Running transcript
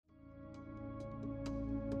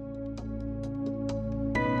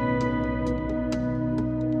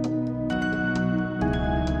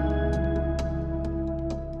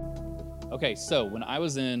Okay, so when I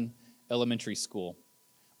was in elementary school,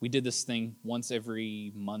 we did this thing once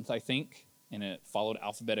every month, I think, and it followed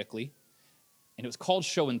alphabetically. And it was called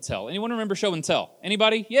Show and Tell. Anyone remember Show and Tell?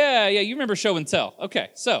 Anybody? Yeah, you remember Show and Tell. Okay,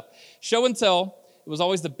 so Show and Tell, it was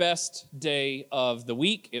always the best day of the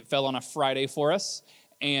week. It fell on a Friday for us.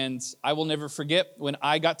 And I will never forget when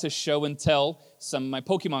I got to show and tell some of my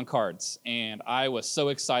Pokemon cards. And I was so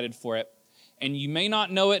excited for it. And you may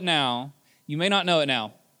not know it now,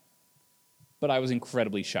 but I was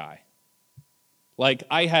incredibly shy. Like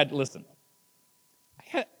I had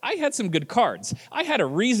some good cards. I had a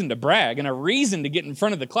reason to brag and a reason to get in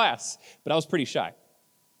front of the class, but I was pretty shy.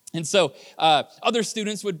 And so other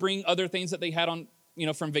students would bring other things that they had on,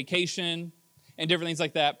 from vacation and different things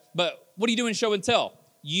like that. But what do you do in show and tell?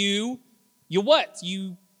 You what?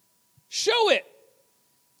 You show it.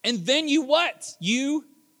 And then you what? You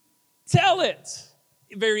tell it.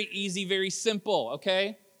 Very easy, very simple,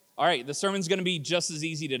 okay? All right, the sermon's going to be just as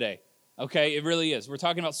easy today. Okay, it really is. We're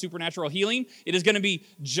talking about supernatural healing. It is going to be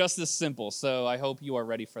just as simple, so I hope you are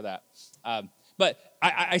ready for that. But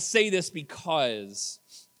I say this because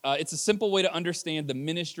it's a simple way to understand the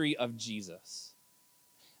ministry of Jesus.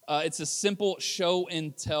 It's a simple show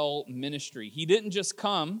and tell ministry. He didn't just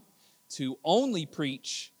come to only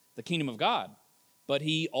preach the kingdom of God, but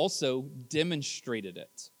he also demonstrated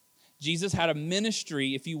it. Jesus had a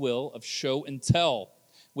ministry, if you will, of show and tell,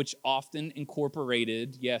 which often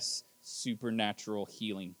incorporated, supernatural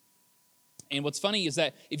healing. And what's funny is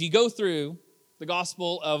that if you go through the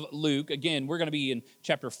Gospel of Luke, again, we're going to be in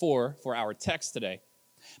chapter 4 for our text today.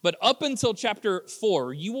 But up until chapter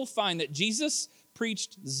 4, you will find that Jesus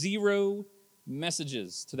preached 0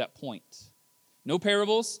 messages to that point. No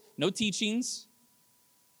parables, no teachings.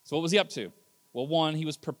 So what was he up to? Well, one, he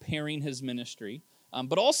was preparing his ministry.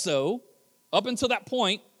 But also, up until that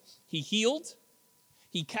point, he healed,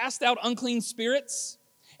 he cast out unclean spirits,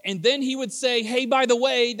 and then he would say, hey, by the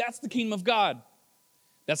way, that's the kingdom of God.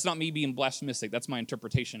 That's not me being blasphemistic. That's my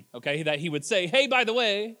interpretation, okay? That he would say, hey, by the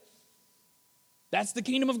way, that's the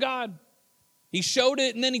kingdom of God. He showed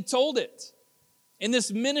it and then he told it. In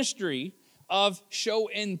this ministry of show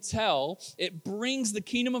and tell, it brings the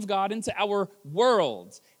kingdom of God into our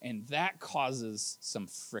world, and that causes some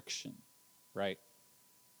friction, right?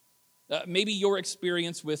 Maybe your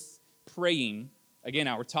experience with praying, again,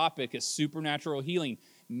 our topic is supernatural healing.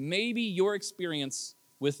 Maybe your experience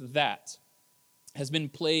with that has been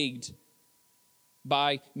plagued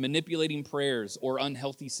by manipulating prayers or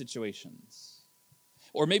unhealthy situations.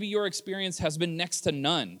 Or maybe your experience has been next to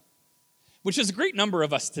none, which is a great number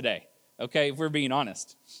of us today, okay, if we're being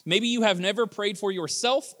honest. Maybe you have never prayed for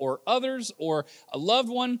yourself or others or a loved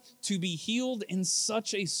one to be healed in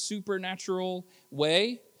such a supernatural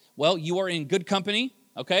way. Well, you are in good company,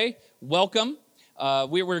 okay? Welcome.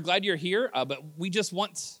 We're glad you're here, but we just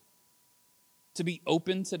want to be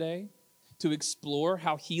open today to explore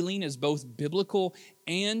how healing is both biblical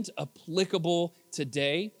and applicable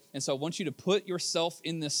today. And so I want you to put yourself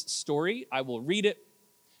in this story. I will read it.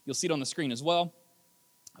 You'll see it on the screen as well.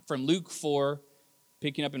 From Luke 4,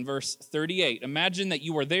 picking up in verse 38. Imagine that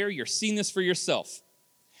you are there. You're seeing this for yourself.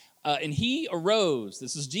 And he arose,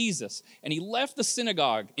 this is Jesus, and he left the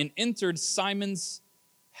synagogue and entered Simon's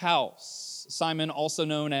house. Simon, also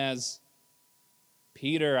known as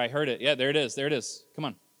Peter. I heard it. Yeah, there it is. Come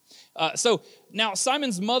on. So now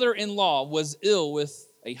Simon's mother-in-law was ill with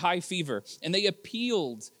a high fever, and they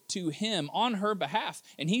appealed to him on her behalf.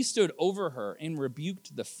 And he stood over her and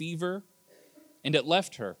rebuked the fever, and it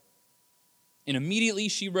left her. And immediately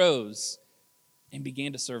she rose and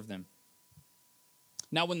began to serve them.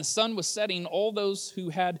 Now when the sun was setting, all those who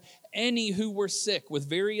had any who were sick with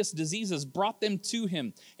various diseases brought them to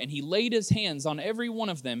him, and he laid his hands on every one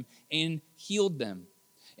of them and healed them.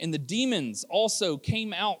 And the demons also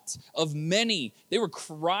came out of many. They were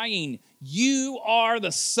crying, "You are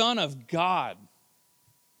the Son of God."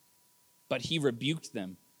 But he rebuked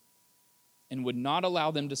them and would not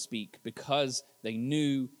allow them to speak because they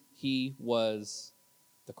knew he was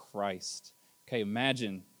the Christ. Okay,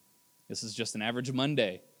 imagine this is just an average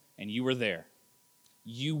Monday and you were there.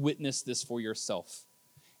 You witnessed this for yourself.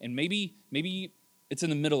 And maybe it's in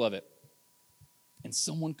the middle of it and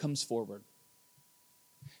someone comes forward.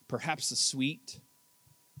 Perhaps a sweet,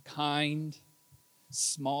 kind,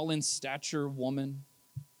 small in stature woman.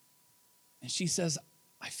 And she says,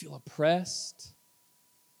 I feel oppressed,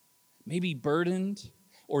 maybe burdened,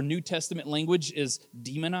 or New Testament language is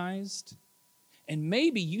demonized. And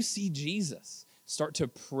maybe you see Jesus start to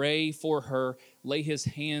pray for her, lay his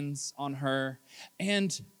hands on her,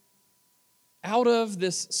 and out of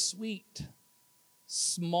this sweet,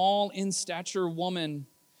 small in stature woman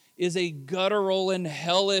is a guttural and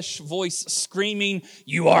hellish voice screaming,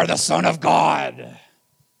 "You are the Son of God."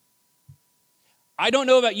 I don't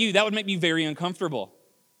know about you, that would make me very uncomfortable.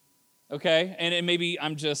 Okay? And maybe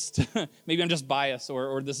I'm just biased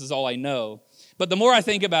or this is all I know. But the more I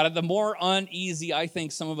think about it, the more uneasy I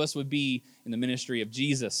think some of us would be in the ministry of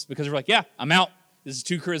Jesus. Because we're like, yeah, I'm out. This is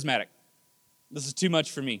too charismatic. This is too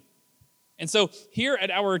much for me. And so here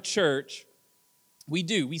at our church,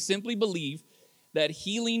 we simply believe that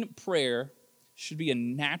healing prayer should be a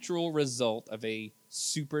natural result of a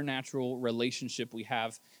supernatural relationship we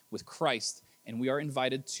have with Christ, and we are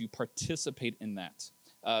invited to participate in that.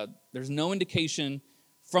 There's no indication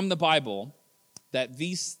from the Bible that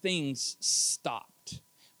these things stopped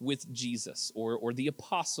with Jesus or the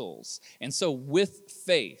apostles. And so with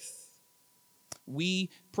faith, we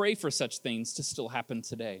pray for such things to still happen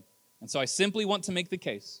today. And so I simply want to make the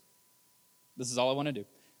case. This is all I want to do.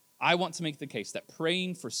 I want to make the case that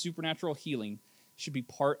praying for supernatural healing should be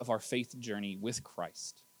part of our faith journey with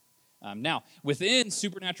Christ. Now, within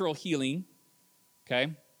supernatural healing,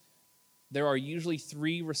 okay, there are usually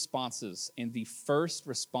 3 responses, and the first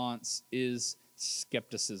response is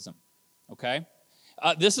skepticism, okay?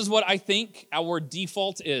 This is what I think our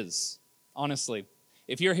default is, honestly.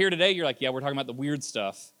 If you're here today, you're like, yeah, we're talking about the weird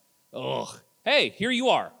stuff. Ugh. Hey, here you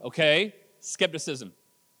are, okay? Skepticism.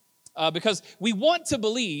 Because we want to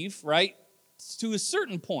believe, right, to a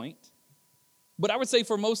certain point, but I would say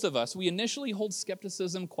for most of us, we initially hold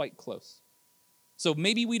skepticism quite close. So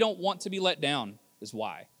maybe we don't want to be let down is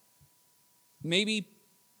why. Maybe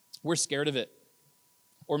we're scared of it.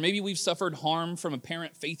 Or maybe we've suffered harm from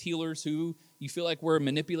apparent faith healers who you feel like we're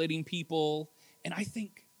manipulating people. And I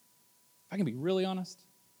think, if I can be really honest,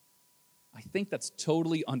 I think that's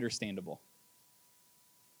totally understandable.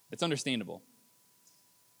 It's understandable.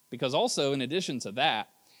 Because also, in addition to that,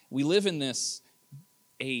 we live in this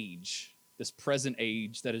age, this present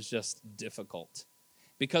age that is just difficult.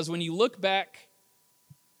 Because when you look back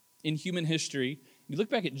in human history, you look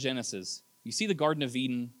back at Genesis, you see the Garden of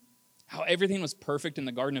Eden, how everything was perfect in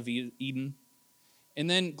the Garden of Eden, and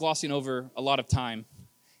then glossing over a lot of time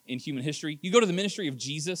in human history. You go to the ministry of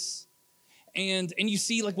Jesus, and you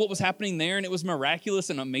see like what was happening there, and it was miraculous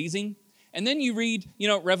and amazing. And then you read,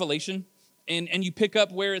 Revelation, and you pick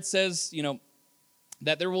up where it says,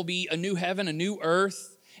 that there will be a new heaven, a new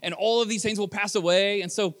earth, and all of these things will pass away.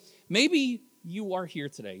 And so maybe you are here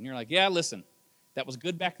today, and you're like, yeah, listen, that was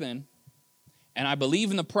good back then, and I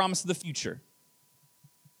believe in the promise of the future.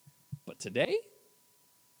 But today?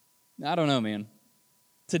 I don't know, man.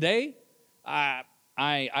 Today, I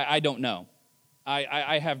don't know.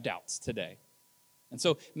 I have doubts today. And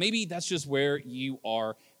so maybe that's just where you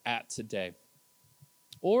are at today.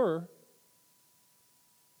 Or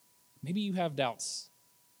maybe you have doubts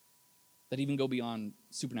that even go beyond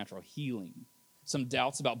supernatural healing. Some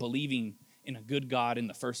doubts about believing in a good God in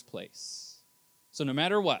the first place. So no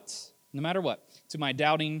matter what, to my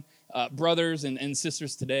doubting brothers and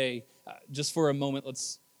sisters today, just for a moment,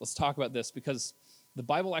 let's talk about this, because the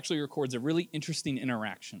Bible actually records a really interesting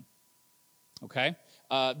interaction. Okay?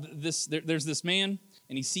 There's this man,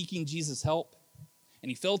 and he's seeking Jesus' help, and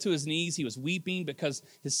he fell to his knees. He was weeping because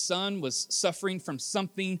his son was suffering from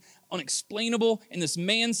something unexplainable, and this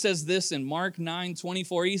man says this in Mark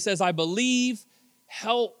 9:24. He says, "I believe,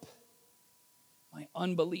 help my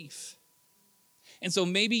unbelief." And so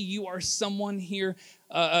maybe you are someone here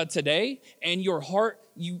today, and your heart,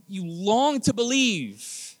 you long to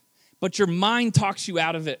believe, but your mind talks you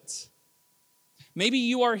out of it. Maybe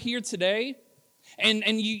you are here today,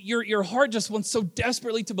 and your heart just wants so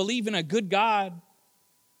desperately to believe in a good God,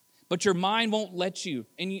 but your mind won't let you,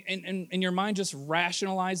 and your mind just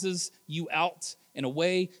rationalizes you out and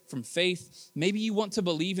away from faith. Maybe you want to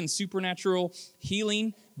believe in supernatural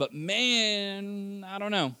healing, but man, I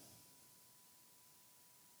don't know.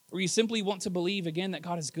 Or you simply want to believe, again, that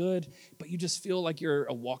God is good, but you just feel like you're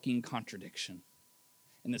a walking contradiction.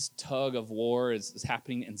 And this tug of war is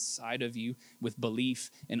happening inside of you with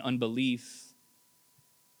belief and unbelief.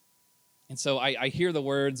 And so I hear the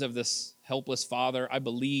words of this helpless father, "I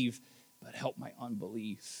believe, but help my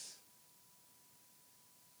unbelief."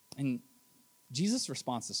 And Jesus'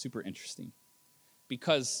 response is super interesting,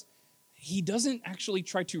 because he doesn't actually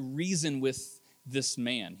try to reason with this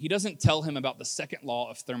man. He doesn't tell him about the second law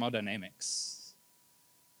of thermodynamics.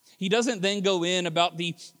 He doesn't then go in about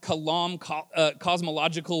the Kalam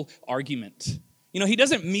cosmological argument. He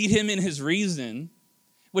doesn't meet him in his reason,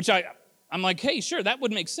 which I'm like, hey, sure, that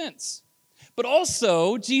would make sense. But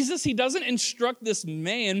also, Jesus, he doesn't instruct this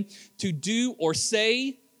man to do or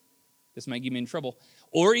say, this might get me in trouble,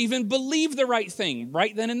 or even believe the right thing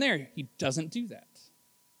right then and there. He doesn't do that.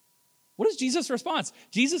 What is Jesus' response?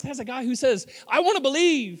 Jesus has a guy who says, I want to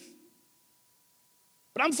believe,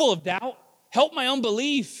 but I'm full of doubt. Help my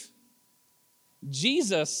unbelief.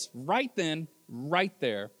 Jesus, right then, right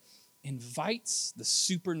there, invites the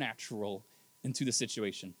supernatural into the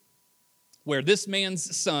situation, where this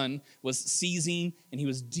man's son was seizing and he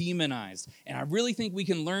was demonized. And I really think we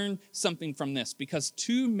can learn something from this, because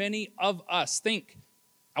too many of us think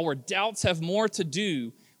our doubts have more to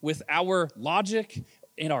do with our logic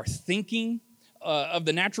and our thinking of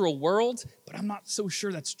the natural world, but I'm not so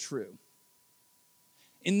sure that's true.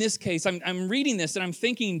 In this case, I'm reading this and I'm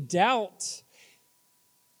thinking doubt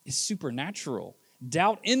is supernatural.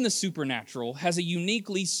 Doubt in the supernatural has a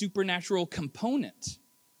uniquely supernatural component.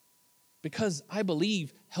 Because I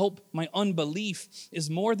believe, help my unbelief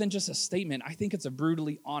is more than just a statement. I think it's a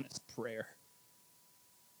brutally honest prayer.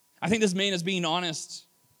 I think this man is being honest.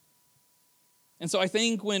 And so I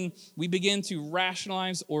think when we begin to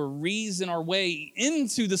rationalize or reason our way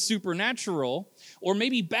into the supernatural, or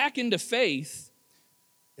maybe back into faith,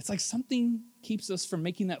 it's like something keeps us from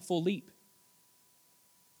making that full leap.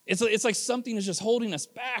 It's like something is just holding us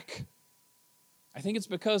back. I think it's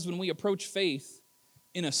because when we approach faith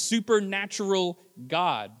in a supernatural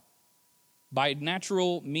God, by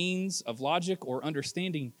natural means of logic or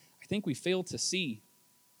understanding, I think we fail to see.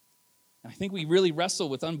 I think we really wrestle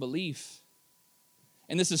with unbelief.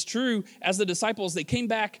 And this is true as the disciples, they came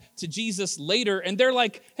back to Jesus later and they're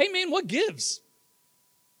like, hey man, what gives?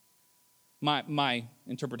 My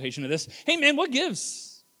interpretation of this, hey man, what gives?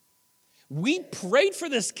 We prayed for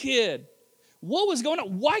this kid. What was going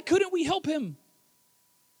on? Why couldn't we help him?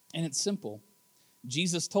 And it's simple.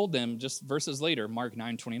 Jesus told them just verses later, Mark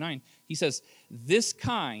 9:29, he says, this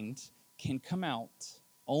kind can come out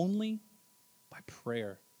only by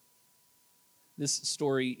prayer. This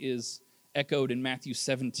story is echoed in Matthew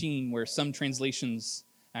 17, where some translations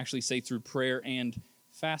actually say through prayer and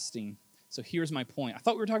fasting. So here's my point. I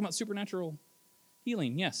thought we were talking about supernatural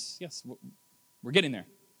healing. Yes, we're getting there.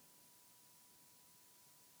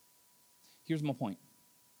 Here's my point.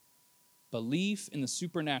 Belief in the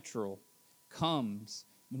supernatural comes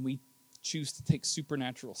when we choose to take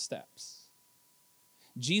supernatural steps.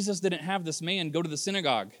 Jesus didn't have this man go to the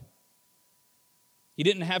synagogue. He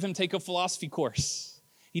didn't have him take a philosophy course.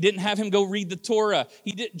 He didn't have him go read the Torah.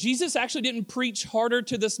 Jesus actually didn't preach harder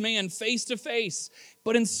to this man face to face,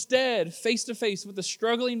 but instead, face to face with the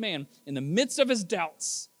struggling man in the midst of his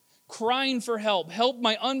doubts, crying for help, help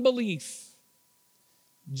my unbelief.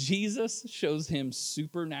 Jesus shows him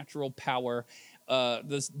supernatural power,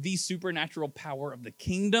 the supernatural power of the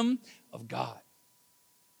kingdom of God.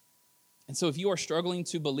 And so if you are struggling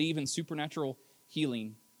to believe in supernatural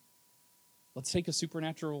healing, let's take a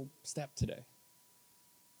supernatural step today.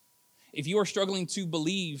 If you are struggling to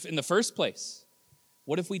believe in the first place,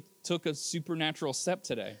 what if we took a supernatural step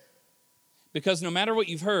today? Because no matter what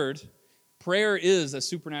you've heard, prayer is a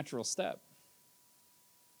supernatural step.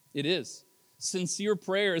 It is. Sincere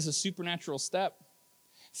prayer is a supernatural step.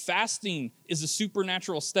 Fasting is a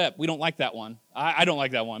supernatural step. We don't like that one. I don't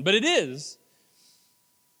like that one, but it is.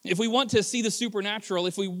 If we want to see the supernatural,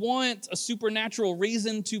 if we want a supernatural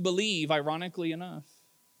reason to believe, ironically enough,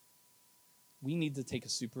 we need to take a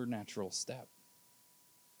supernatural step.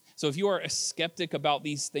 So if you are a skeptic about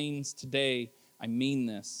these things today, I mean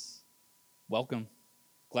this. Welcome.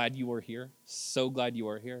 Glad you are here. So glad you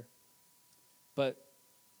are here. But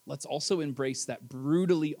let's also embrace that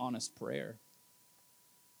brutally honest prayer.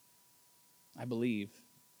 I believe.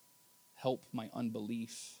 Help my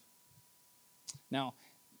unbelief. Now,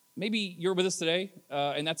 maybe you're with us today,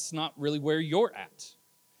 and that's not really where you're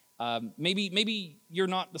at. Maybe you're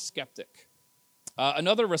not the skeptic.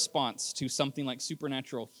 Another response to something like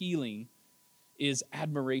supernatural healing is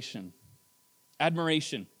admiration.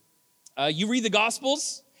 Admiration. You read the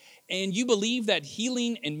Gospels, and you believe that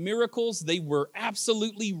healing and miracles, they were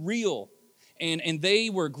absolutely real. And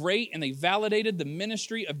they were great, and they validated the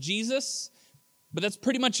ministry of Jesus. But that's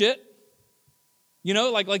pretty much it. You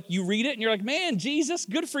know, like you read it, and you're like, man, Jesus,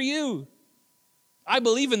 good for you. I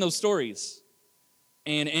believe in those stories.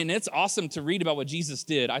 And it's awesome to read about what Jesus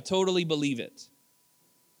did. I totally believe it.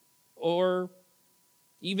 Or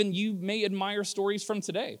even you may admire stories from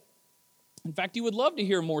today. In fact, you would love to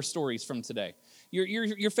hear more stories from today.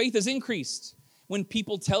 Your faith is increased when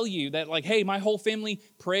people tell you that, like, hey, my whole family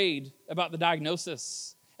prayed about the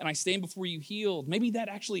diagnosis and I stand before you healed. Maybe that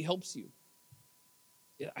actually helps you.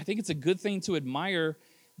 I think it's a good thing to admire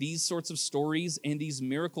these sorts of stories and these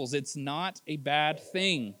miracles. It's not a bad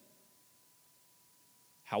thing.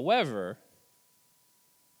 However,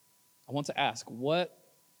 I want to ask, what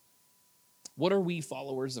are we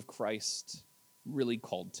followers of Christ really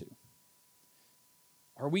called to?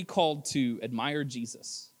 Are we called to admire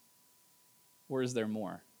Jesus? Or is there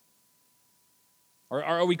more? Or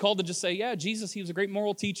are we called to just say, yeah, Jesus, he was a great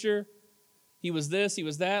moral teacher. He was this, he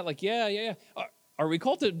was that. Like, yeah. Are we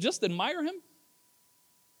called to just admire him?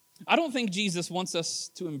 I don't think Jesus wants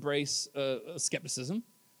us to embrace skepticism.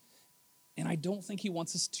 And I don't think he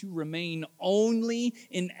wants us to remain only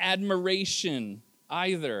in admiration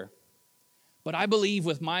either. But I believe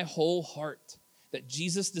with my whole heart that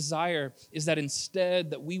Jesus' desire is that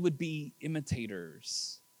instead that we would be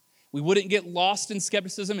imitators. We wouldn't get lost in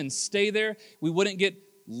skepticism and stay there. We wouldn't get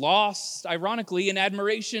lost, ironically, in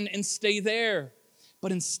admiration and stay there.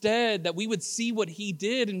 But instead that we would see what he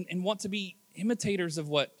did and want to be imitators of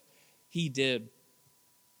what he did.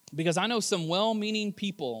 Because I know some well-meaning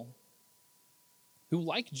people who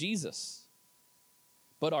like Jesus,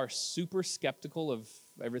 but are super skeptical of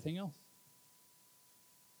everything else.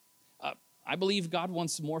 I believe God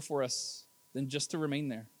wants more for us than just to remain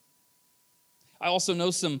there. I also know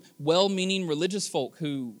some well-meaning religious folk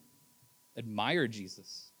who admire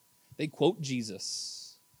Jesus. They quote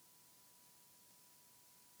Jesus,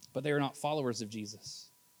 but they are not followers of Jesus.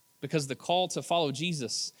 Because the call to follow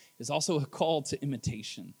Jesus is also a call to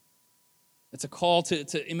imitation. It's a call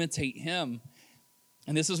to imitate him.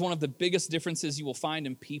 And this is one of the biggest differences you will find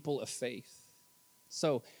in people of faith.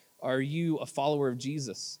 So, are you a follower of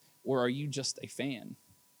Jesus, or are you just a fan?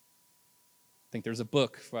 I think there's a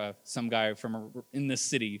book, some guy from in this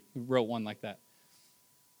city who wrote one like that.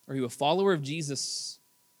 Are you a follower of Jesus,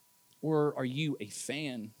 or are you a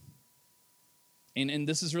fan? And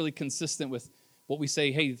this is really consistent with what we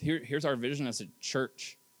say, hey, here's our vision as a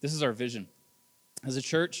church. This is our vision. As a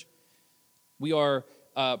church, we are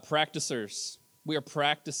practicers. We are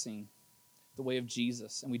practicing the way of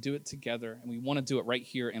Jesus, and we do it together, and we want to do it right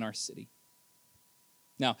here in our city.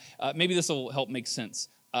 Now, maybe this will help make sense.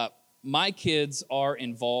 My kids are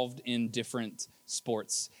involved in different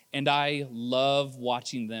sports, and I love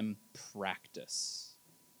watching them practice.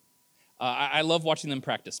 I love watching them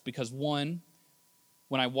practice because, one,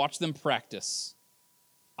 when I watch them practice,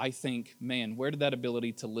 I think, man, where did that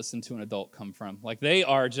ability to listen to an adult come from? Like, they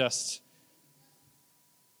are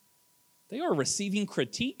receiving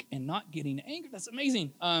critique and not getting angry. That's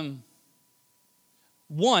amazing.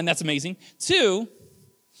 One, that's amazing. Two,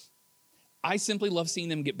 I simply love seeing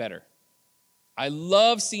them get better. I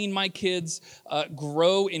love seeing my kids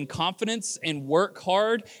grow in confidence and work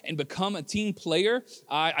hard and become a team player.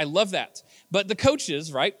 I love that. But the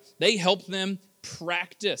coaches, right, they help them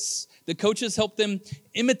practice. The coaches help them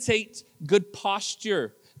imitate good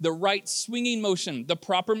posture, the right swinging motion, the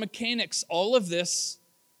proper mechanics, all of this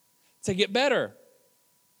to get better.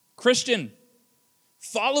 Christian,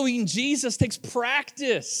 following Jesus takes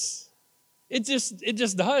practice. It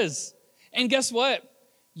just does. And guess what?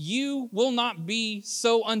 You will not be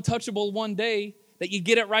so untouchable one day that you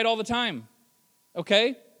get it right all the time.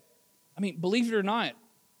 Okay? I mean, believe it or not,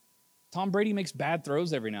 Tom Brady makes bad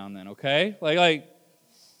throws every now and then, okay? Like,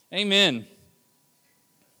 amen.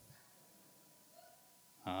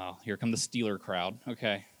 Oh, here come the Steeler crowd.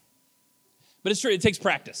 Okay. But it's true, it takes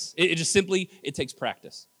practice. It just simply takes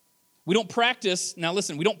practice. We don't practice, now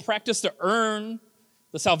listen, we don't practice to earn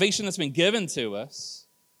the salvation that's been given to us,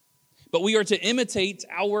 but we are to imitate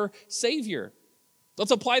our Savior.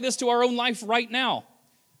 Let's apply this to our own life right now.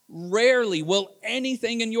 Rarely will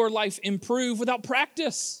anything in your life improve without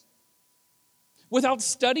practice, without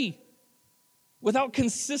study, without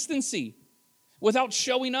consistency, without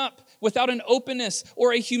showing up, without an openness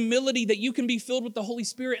or a humility that you can be filled with the Holy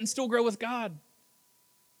Spirit and still grow with God.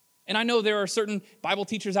 And I know there are certain Bible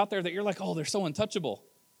teachers out there that you're like, oh, they're so untouchable.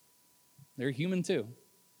 They're human too.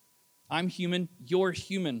 I'm human, you're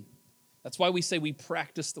human. That's why we say we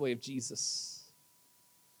practice the way of Jesus.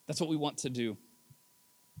 That's what we want to do.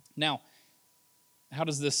 Now, how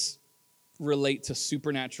does this relate to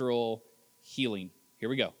supernatural healing? Here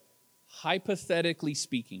we go. Hypothetically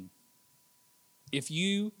speaking, if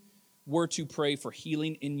you were to pray for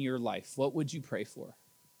healing in your life, what would you pray for?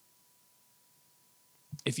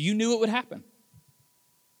 If you knew it would happen,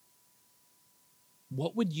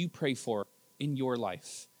 what would you pray for in your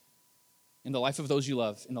life? In the life of those you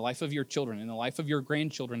love, in the life of your children, in the life of your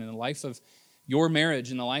grandchildren, in the life of your marriage,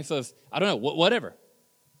 in the life of, I don't know, whatever.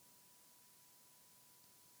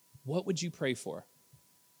 What would you pray for?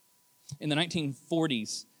 In the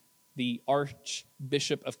 1940s, the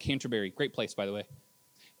Archbishop of Canterbury, great place, by the way,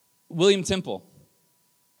 William Temple,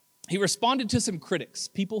 he responded to some critics,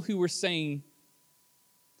 people who were saying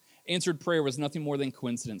answered prayer was nothing more than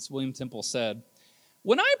coincidence. William Temple said,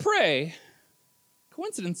 when I pray,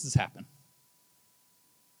 coincidences happen.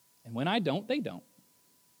 And when I don't, they don't.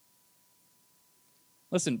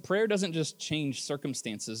 Listen, prayer doesn't just change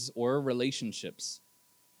circumstances or relationships,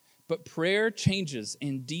 but prayer changes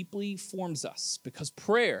and deeply forms us because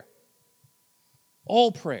prayer,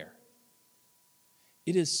 all prayer,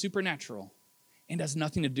 it is supernatural and has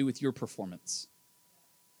nothing to do with your performance.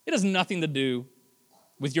 It has nothing to do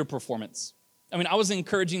with your performance. I mean, I was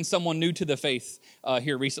encouraging someone new to the faith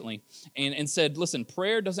here recently and said, listen,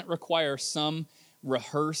 prayer doesn't require some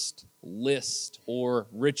rehearsed list or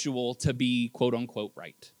ritual to be quote unquote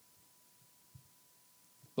right.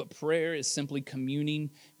 But prayer is simply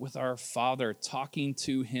communing with our Father, talking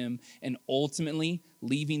to him, and ultimately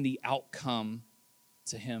leaving the outcome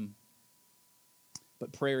to him.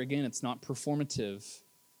 But prayer, again, it's not performative.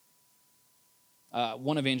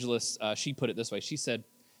 One evangelist, she put it this way. She said,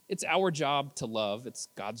 it's our job to love. It's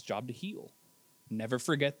God's job to heal. Never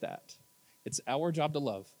forget that. It's our job to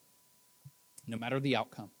love, no matter the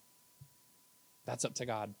outcome. That's up to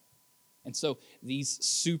God. And so these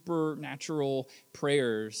supernatural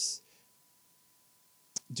prayers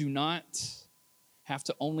do not have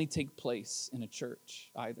to only take place in a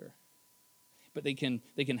church either, but they can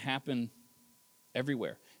happen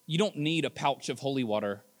everywhere. You don't need a pouch of holy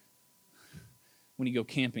water when you go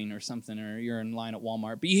camping or something, or you're in line at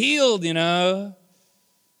Walmart. Be healed, you know.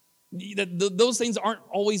 Those things aren't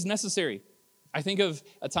always necessary. I think of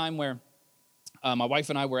a time where my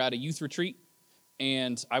wife and I were at a youth retreat,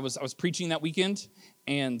 and I was preaching that weekend,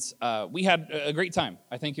 and we had a great time.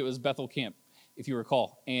 I think it was Bethel Camp, if you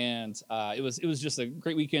recall, and it was just a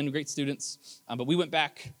great weekend, great students. But we went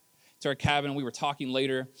back to our cabin, and we were talking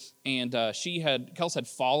later, and Kels had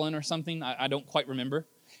fallen or something. I don't quite remember,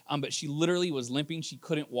 but she literally was limping. She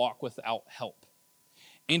couldn't walk without help.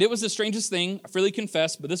 And it was the strangest thing, I freely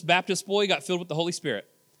confess, but this Baptist boy got filled with the Holy Spirit.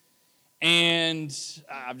 And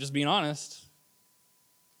I'm just being honest.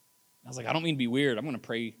 I was like, I don't mean to be weird. I'm going to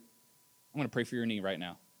pray for your knee right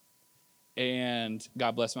now. And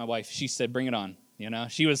God bless my wife. She said, bring it on. You know,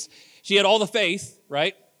 she had all the faith,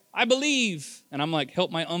 right? I believe. And I'm like,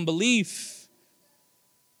 help my unbelief.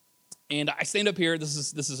 And I stand up here. This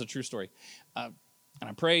is a true story. And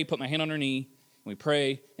I pray, put my hand on her knee, and we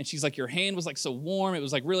pray. And she's like, your hand was like so warm. It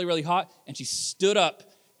was like really, really hot. And she stood up,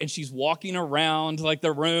 and she's walking around like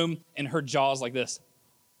the room, and her jaw's like this.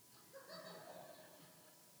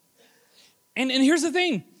 And here's the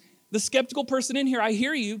thing. The skeptical person in here, I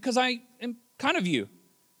hear you because I am kind of you.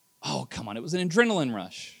 Oh, come on. It was an adrenaline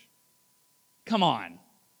rush. Come on.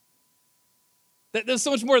 There's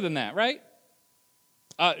so much more than that, right?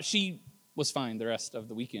 She was fine the rest of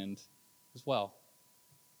the weekend as well.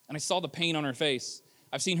 And I saw the pain on her face.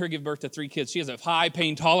 I've seen her give birth to 3 kids. She has a high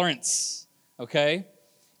pain tolerance, okay?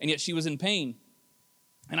 And yet she was in pain.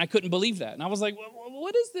 And I couldn't believe that. And I was like,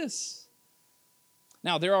 what is this?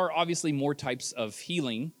 Now, there are obviously more types of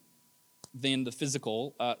healing than the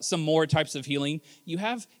physical. Some more types of healing. You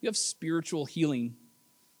have spiritual healing,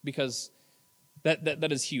 because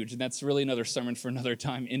that is huge. And that's really another sermon for another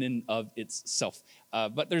time in and of itself.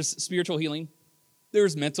 But there's spiritual healing.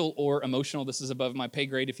 There's mental or emotional. This is above my pay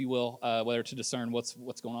grade, if you will, whether to discern what's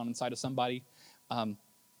going on inside of somebody.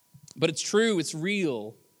 But it's true, it's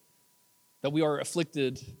real, that we are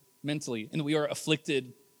afflicted mentally and that we are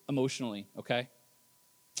afflicted emotionally, okay?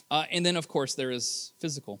 And then, of course, there is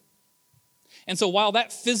physical. And so while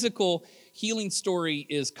that physical healing story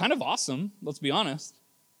is kind of awesome, let's be honest,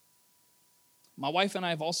 my wife and I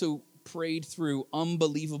have also prayed through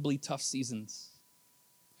unbelievably tough seasons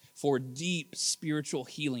for deep spiritual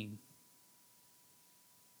healing.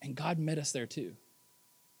 And God met us there too.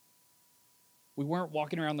 We weren't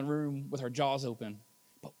walking around the room with our jaws open,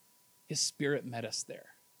 but his Spirit met us there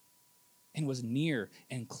and was near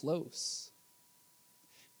and close.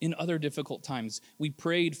 In other difficult times, we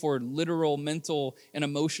prayed for literal mental and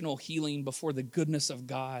emotional healing before the goodness of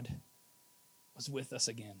God was with us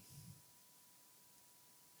again.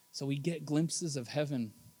 So we get glimpses of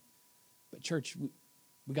heaven, but church,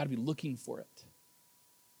 we got to be looking for it.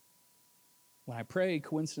 When I pray,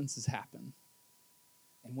 coincidences happen.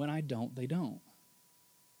 And when I don't, they don't.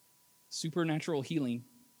 Supernatural healing,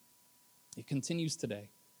 it continues today.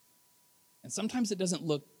 And sometimes it doesn't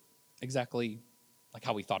look exactly like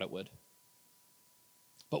how we thought it would.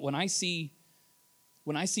 But when I see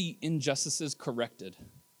injustices corrected,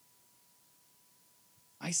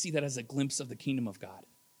 I see that as a glimpse of the kingdom of God.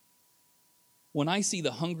 When I see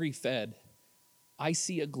the hungry fed, I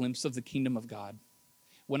see a glimpse of the kingdom of God.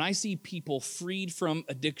 When I see people freed from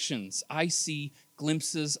addictions, I see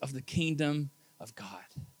glimpses of the kingdom of God.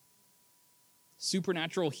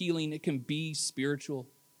 Supernatural healing, it can be spiritual,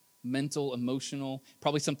 mental, emotional,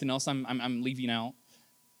 probably something else I'm leaving out.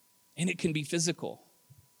 And it can be physical.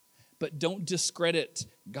 but don't discredit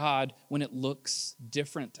God when it looks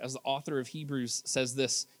different. As the author of Hebrews says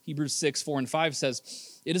this, Hebrews 6, 4 and 5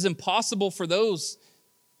 says, it is impossible for those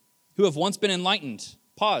who have once been enlightened.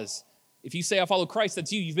 Pause. If you say, I follow Christ,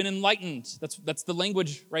 that's you. You've been enlightened. That's the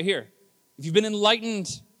language right here. If you've been enlightened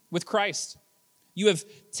with Christ, you have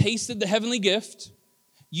tasted the heavenly gift.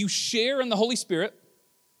 You share in the Holy Spirit.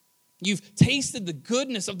 You've tasted the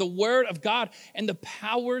goodness of the Word of God and the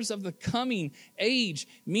powers of the coming age,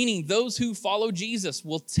 meaning those who follow Jesus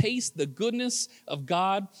will taste the goodness of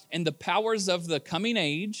God and the powers of the coming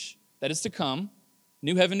age that is to come,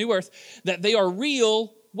 new heaven, new earth, that they are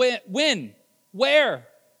real when? Where?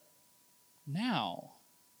 Now.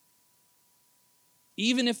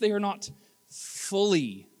 Even if they are not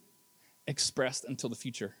fully expressed until the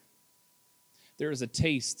future. There is a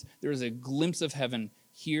taste, there is a glimpse of heaven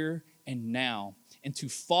here and now. And to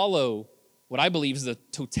follow what I believe is the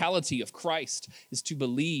totality of Christ is to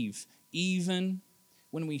believe even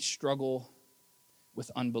when we struggle with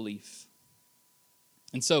unbelief.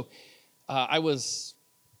 And so I was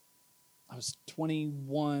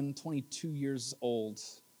 21, 22 years old.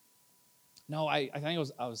 No, I think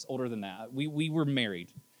I was older than that. We were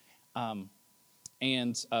married.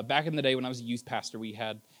 And back in the day when I was a youth pastor, we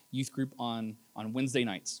had youth group on Wednesday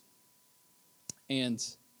nights. And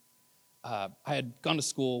I had gone to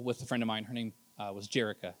school with a friend of mine. Her name was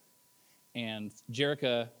Jerica. And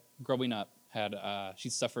Jerica, growing up, she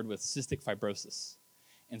suffered with cystic fibrosis.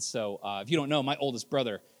 And so if you don't know, my oldest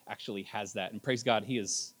brother actually has that. And praise God,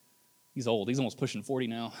 he's old. He's almost pushing 40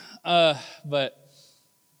 now. But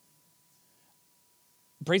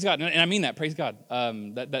praise God, and I mean that, praise God.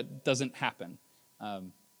 That doesn't happen.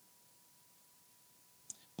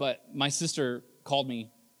 But my sister called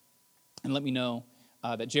me and let me know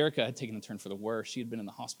that Jerica had taken a turn for the worse. She had been in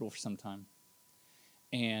the hospital for some time.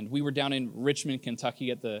 And we were down in Richmond,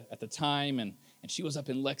 Kentucky at the time, and she was up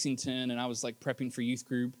in Lexington, and I was like prepping for youth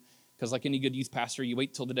group, because like any good youth pastor, you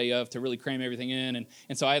wait till the day of to really cram everything in.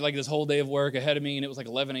 And so I had like this whole day of work ahead of me, and it was like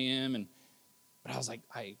 11 a.m. But I was like,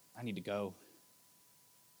 I need to go.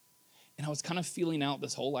 And I was kind of feeling out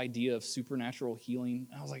this whole idea of supernatural healing.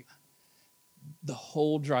 And I was like, the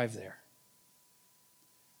whole drive there,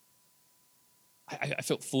 I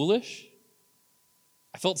felt foolish.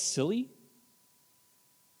 I felt silly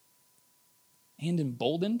and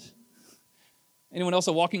emboldened. Anyone else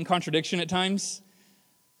a walking contradiction at times?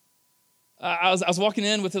 I was walking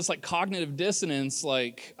in with this like cognitive dissonance,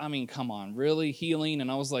 like, I mean, come on, really? Healing?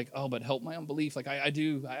 And I was like, oh, but help my unbelief. Like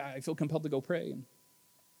I feel compelled to go pray.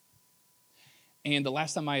 And the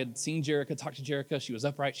last time I had seen Jerica, talked to Jerica, she was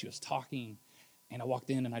upright, she was talking, and I walked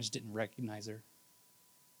in and I just didn't recognize her.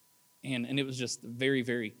 And it was just a very,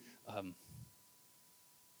 very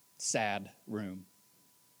sad room.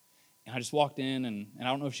 And I just walked in, and I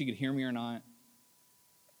don't know if she could hear me or not.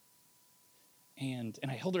 And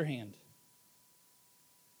I held her hand.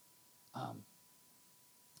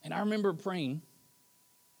 And I remember praying,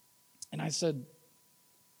 and I said,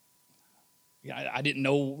 I didn't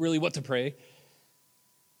know really what to pray,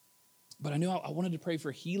 but I knew I wanted to pray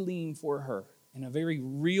for healing for her in a very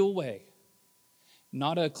real way.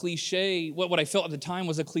 Not a cliche. What I felt at the time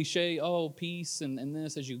was a cliche, oh, peace and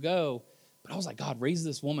this as you go. But I was like, God, raise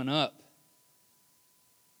this woman up.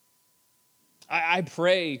 I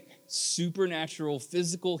pray supernatural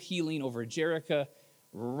physical healing over Jerica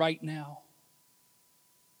right now.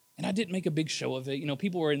 And I didn't make a big show of it. You know,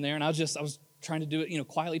 people were in there, and I was trying to do it,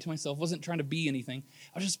 quietly to myself. Wasn't trying to be anything.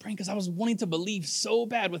 I was just praying because I was wanting to believe so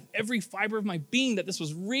bad with every fiber of my being that this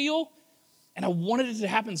was real, and I wanted it to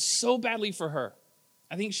happen so badly for her.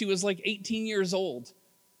 I think she was like 18 years old.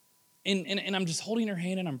 And I'm just holding her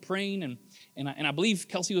hand, and I'm praying, and I believe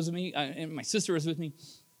Kelsey was with me, and my sister was with me.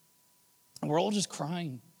 And we're all just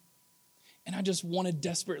crying. And I just wanted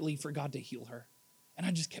desperately for God to heal her. And I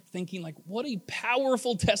just kept thinking, like, what a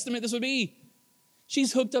powerful testament this would be.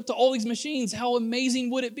 She's hooked up to all these machines. How amazing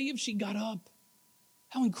would it be if she got up?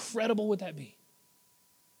 How incredible would that be?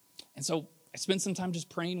 And so I spent some time just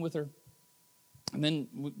praying with her. And then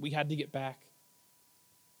we had to get back.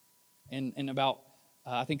 And about,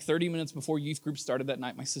 I think 30 minutes before youth group started that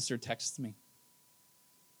night, my sister texts me.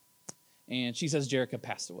 And she says Jerica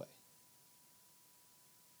passed away.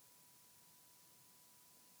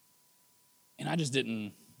 And I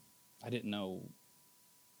didn't know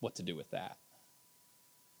what to do with that.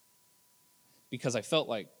 Because I felt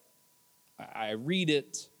like I read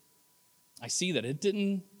it, I see that it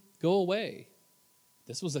didn't go away.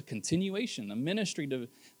 This was a continuation, a ministry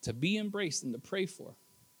to be embraced and to pray for.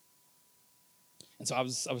 And so I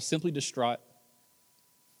was simply distraught,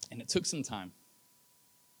 and it took some time.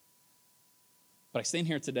 But I stand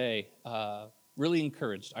here today really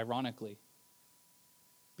encouraged, ironically,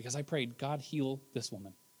 because I prayed, God, heal this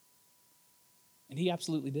woman. And he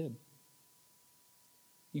absolutely did.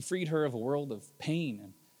 He freed her of a world of pain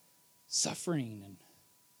and suffering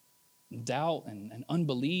and doubt and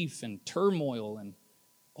unbelief and turmoil and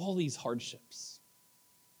all these hardships.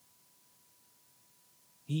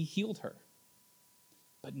 He healed her,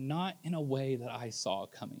 but not in a way that I saw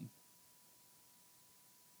coming.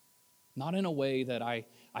 Not in a way that I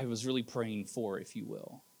was really praying for, if you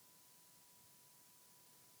will.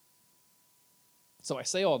 So I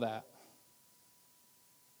say all that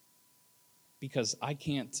because I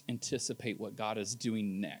can't anticipate what God is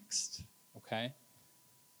doing next, okay?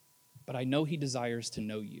 But I know he desires to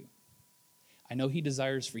know you. I know he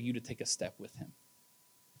desires for you to take a step with him.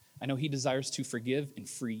 I know he desires to forgive and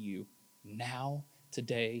free you now,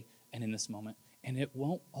 today, and in this moment. And it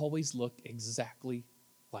won't always look exactly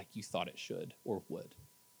like you thought it should or would.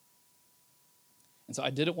 And so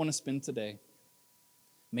I didn't want to spend today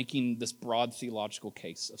making this broad theological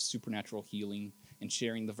case of supernatural healing and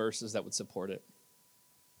sharing the verses that would support it.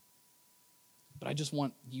 But I just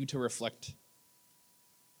want you to reflect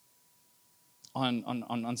on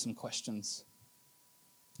some questions.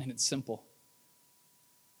 And it's simple.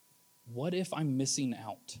 What if I'm missing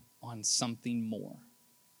out on something more?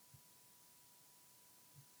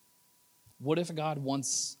 What if God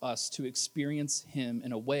wants us to experience him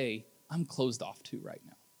in a way I'm closed off to right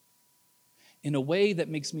now? In a way that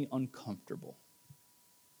makes me uncomfortable?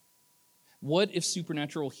 What if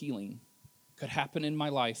supernatural healing could happen in my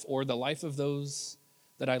life or the life of those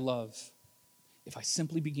that I love if I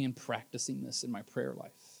simply began practicing this in my prayer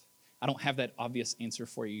life? I don't have that obvious answer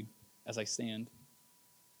for you as I stand.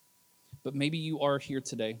 But maybe you are here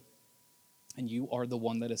today and you are the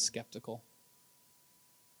one that is skeptical.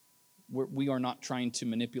 We are not trying to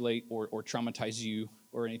manipulate or traumatize you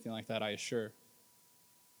or anything like that, I assure.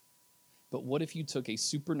 But what if you took a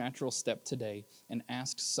supernatural step today and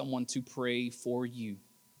asked someone to pray for you?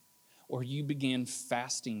 Or you began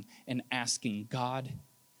fasting and asking, God,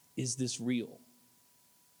 is this real?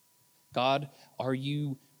 God, are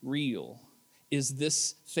you real? Is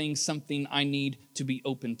this thing something I need to be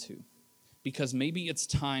open to? Because maybe it's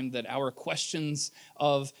time that our questions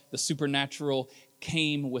of the supernatural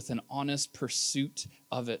came with an honest pursuit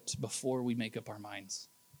of it before we make up our minds.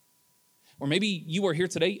 Or maybe you are here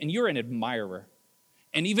today and you're an admirer.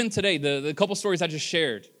 And even today, the couple stories I just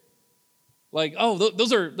shared, like, oh,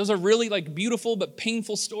 those are really like beautiful but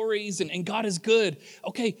painful stories, and God is good.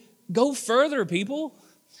 Okay, go further, people.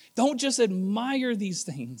 Don't just admire these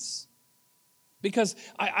things. Because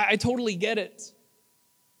I totally get it.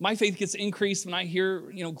 My faith gets increased when I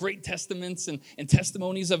hear, great testaments and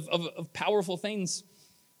testimonies of powerful things.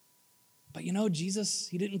 But Jesus,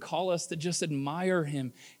 he didn't call us to just admire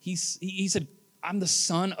him. He said, I'm the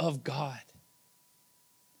Son of God.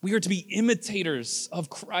 We are to be imitators of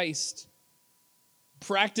Christ,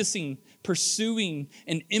 practicing, pursuing,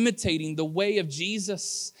 and imitating the way of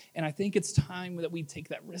Jesus. And I think it's time that we take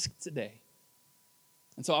that risk today.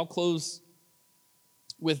 And so I'll close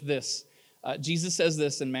with this. Jesus says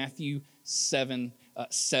this in Matthew 7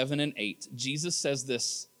 and 8. Jesus says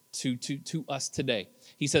this to us today.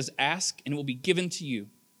 He says, ask and it will be given to you.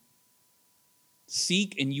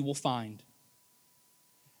 Seek and you will find.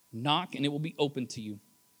 Knock and it will be opened to you.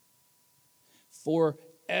 For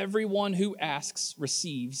everyone who asks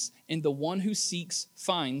receives, and the one who seeks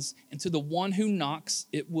finds, and to the one who knocks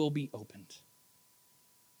it will be opened.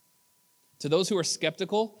 To those who are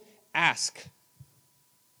skeptical, ask.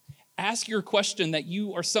 Ask your question that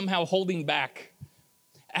you are somehow holding back.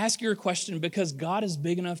 Ask your question because God is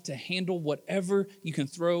big enough to handle whatever you can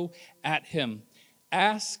throw at him.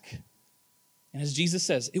 Ask, and as Jesus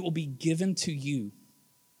says, it will be given to you.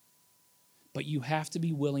 But you have to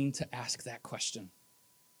be willing to ask that question.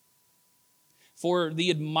 For the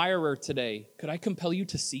admirer today, could I compel you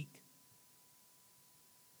to seek?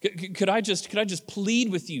 Could I just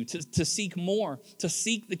plead with you to seek more, to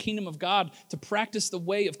seek the kingdom of God, to practice the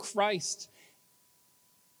way of Christ?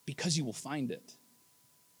 Because you will find it.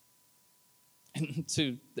 And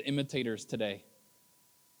to the imitators today,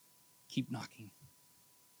 keep knocking.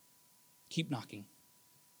 Keep knocking.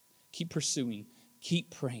 Keep pursuing. Keep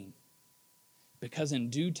praying. Because in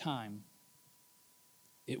due time,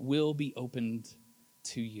 it will be opened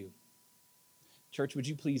to you. Church, would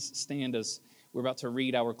you please stand as we're about to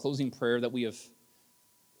read our closing prayer that we have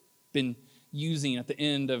been using at the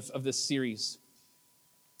end of this series.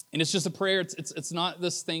 And it's just a prayer. It's not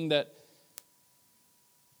this thing that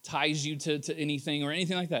ties you to anything or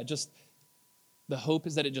anything like that. Just the hope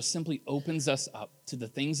is that it just simply opens us up to the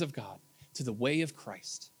things of God, to the way of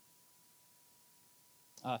Christ.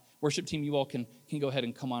 Worship team, you all can go ahead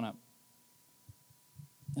and come on up.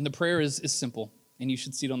 And the prayer is simple, and you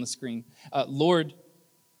should see it on the screen. Lord,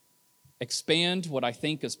 expand what I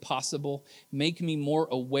think is possible. Make me more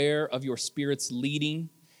aware of your Spirit's leading.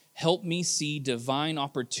 Help me see divine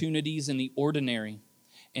opportunities in the ordinary.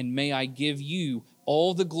 And may I give you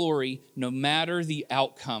all the glory, no matter the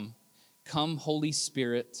outcome. Come, Holy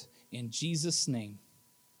Spirit, in Jesus' name,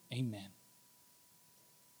 amen.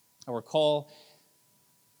 Our call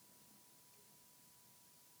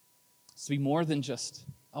is to be more than just,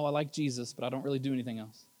 oh, I like Jesus, but I don't really do anything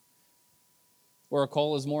else. Or our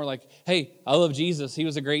call is more like, hey, I love Jesus. He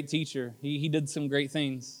was a great teacher. He did some great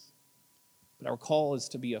things. But our call is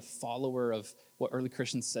to be a follower of what early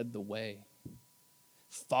Christians said, the way.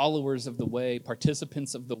 Followers of the way,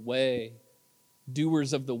 participants of the way,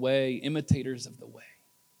 doers of the way, imitators of the way.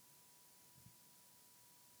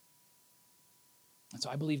 And so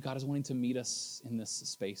I believe God is wanting to meet us in this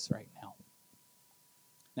space right now.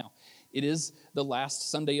 Now, it is the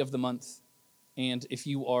last Sunday of the month, and if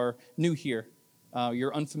you are new here,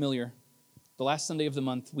 you're unfamiliar, the last Sunday of the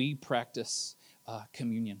month, we practice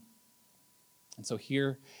communion. And so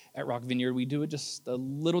here at Rock Vineyard, we do it just a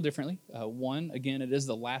little differently. One, again, it is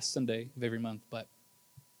the last Sunday of every month, but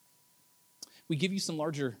we give you some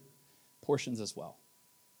larger portions as well.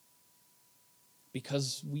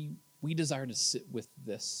 Because we desire to sit with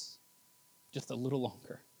this just a little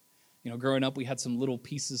longer. You know, growing up, we had some little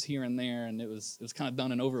pieces here and there, and it was kind of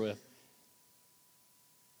done and over with.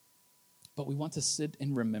 But we want to sit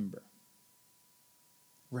and remember.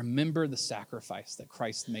 Remember the sacrifice that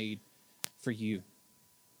Christ made for you.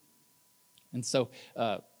 And so,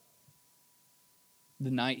 the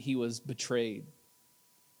night he was betrayed,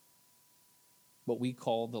 what we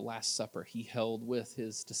call the Last Supper, he held with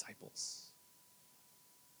his disciples.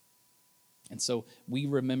 And so we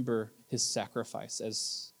remember his sacrifice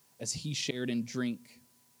as he shared in drink.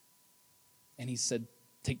 And he said,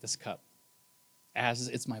 take this cup, as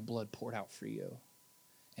it's my blood poured out for you.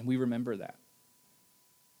 And we remember that.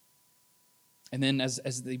 And then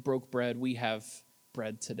as they broke bread, we have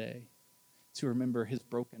bread today to remember his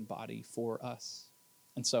broken body for us.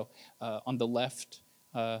 And so on the left,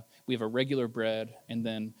 we have a regular bread, and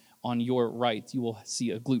then on your right, you will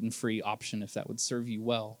see a gluten-free option if that would serve you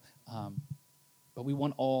well. But we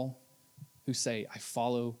want all who say, I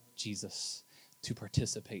follow Jesus, to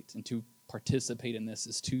participate. And to participate in this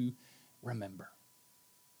is to remember.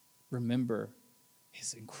 Remember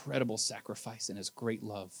his incredible sacrifice and his great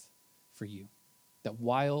love for you. That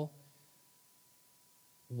while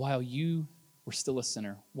you were still a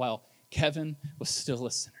sinner, while Kevin was still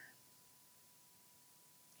a sinner,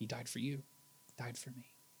 he died for you, died for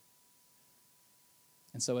me.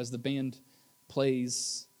 And so as the band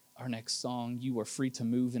plays our next song, you are free to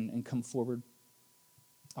move and come forward.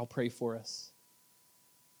 I'll pray for us,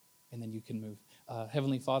 and then you can move.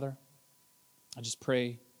 Heavenly Father, I just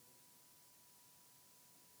pray,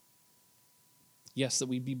 yes, that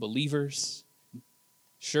we'd be believers.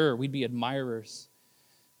 Sure, we'd be admirers,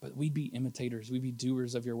 but we'd be imitators. We'd be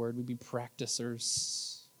doers of your word. We'd be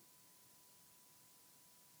practicers.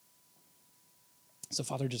 So,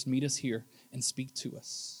 Father, just meet us here and speak to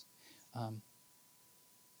us.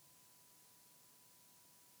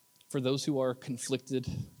 For those who are conflicted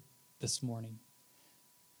this morning,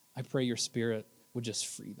 I pray your Spirit would just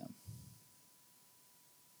free them,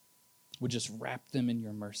 would just wrap them in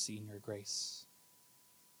your mercy and your grace.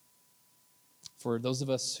 For those of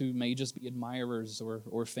us who may just be admirers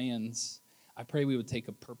or fans, I pray we would take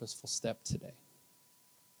a purposeful step today.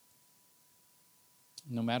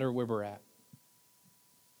 No matter where we're at,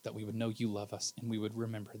 that we would know you love us, and we would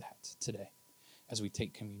remember that today as we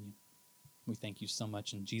take communion. We thank you so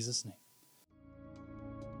much in Jesus' name.